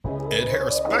Ed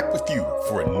Harris back with you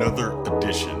for another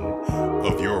edition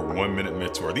of your 1 Minute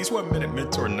Mentor. These 1 Minute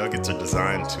Mentor nuggets are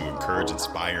designed to encourage,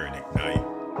 inspire, and ignite.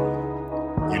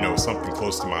 You know, something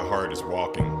close to my heart is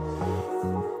walking.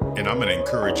 And I'm going to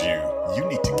encourage you, you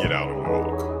need to get out and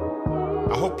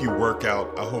walk. I hope you work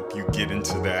out. I hope you get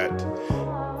into that.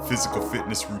 Physical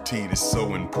fitness routine is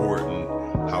so important.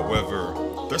 However,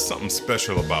 there's something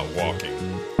special about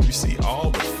walking. You see, all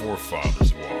the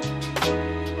forefathers walked.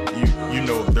 You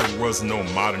know, there was no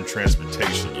modern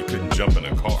transportation. You couldn't jump in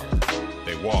a car.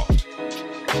 They walked.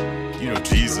 You know,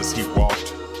 Jesus, he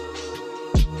walked.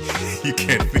 You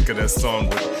can't think of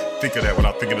that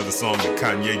without thinking of the song that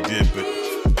Kanye did, but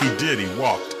he did. He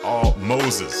walked.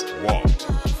 Moses walked.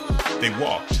 They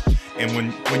walked. And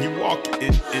when you walk,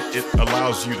 it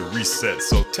allows you to reset.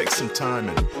 So take some time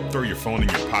and throw your phone in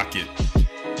your pocket.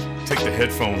 Take the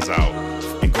headphones out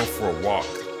and go for a walk.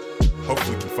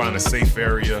 Hopefully you can find a safe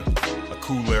area, a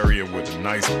cool area with a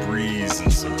nice breeze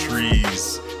and some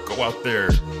trees. Go out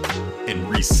there and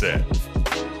reset.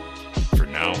 For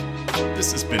now,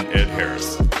 this has been Ed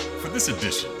Harris for this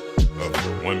edition of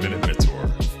your 1 Minute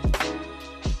Mentor.